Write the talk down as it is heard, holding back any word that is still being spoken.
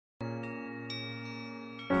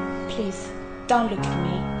Please, don't look at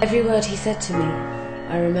me. Every word he said to me,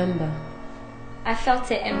 I remember. I felt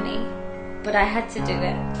it in me, but I had to do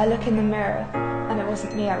it. I look in the mirror, and it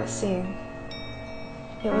wasn't me I was seeing.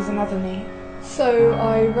 It was another me. So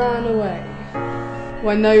I ran away,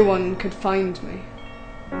 where no one could find me.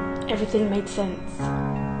 Everything made sense,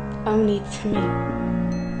 only to me.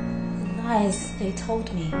 Lies they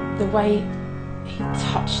told me. The way he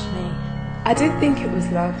touched me. I did think it was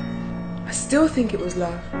love. I still think it was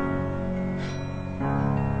love.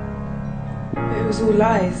 But it was all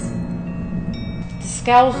lies. The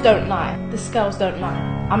scales don't lie. The scales don't lie.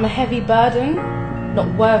 I'm a heavy burden, not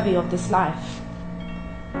worthy of this life.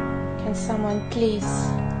 Can someone please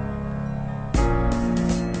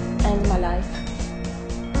end my life?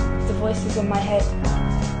 The voices in my head.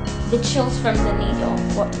 The chills from the needle.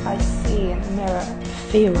 What I see in the mirror.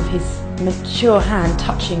 Feel his mature hand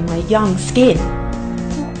touching my young skin.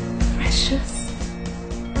 Precious.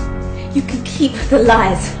 You can keep the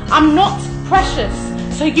lies. I'm not precious,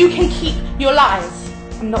 so you can keep your lies.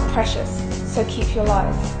 I'm not precious, so keep your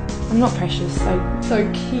lies. I'm not precious,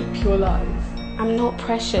 So keep your lies. I'm not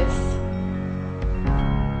precious.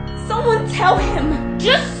 Someone tell him!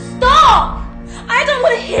 Just stop! I don't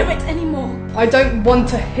want to hear it anymore. I don't want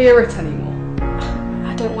to hear it anymore.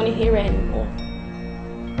 I don't want to hear it anymore.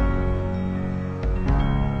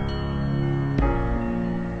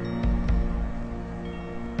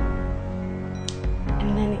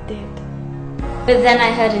 And then it did. But then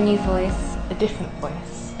I heard a new voice. A different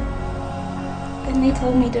voice. Then they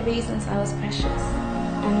told me the reasons I was precious.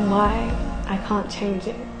 And why I can't change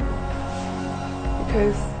it.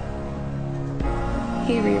 Because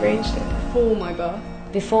he rearranged it before my birth.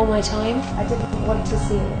 Before my time, I didn't want to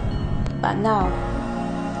see it. But now,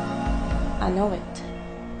 I know it.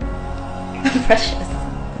 I'm precious.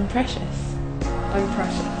 I'm precious. I'm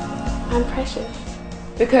precious. I'm precious.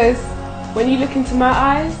 Because when you look into my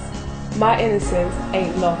eyes, my innocence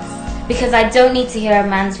ain't lost. Because I don't need to hear a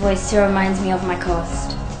man's voice to remind me of my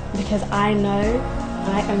cost. Because I know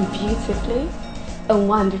I am beautifully and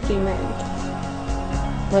wonderfully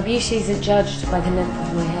made. my beauty isn't judged by the length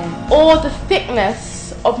of my hair. Or the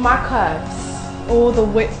thickness of my curves. Or the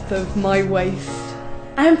width of my waist.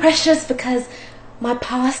 I'm precious because my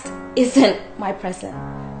past isn't my present.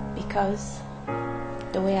 Because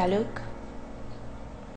the way I look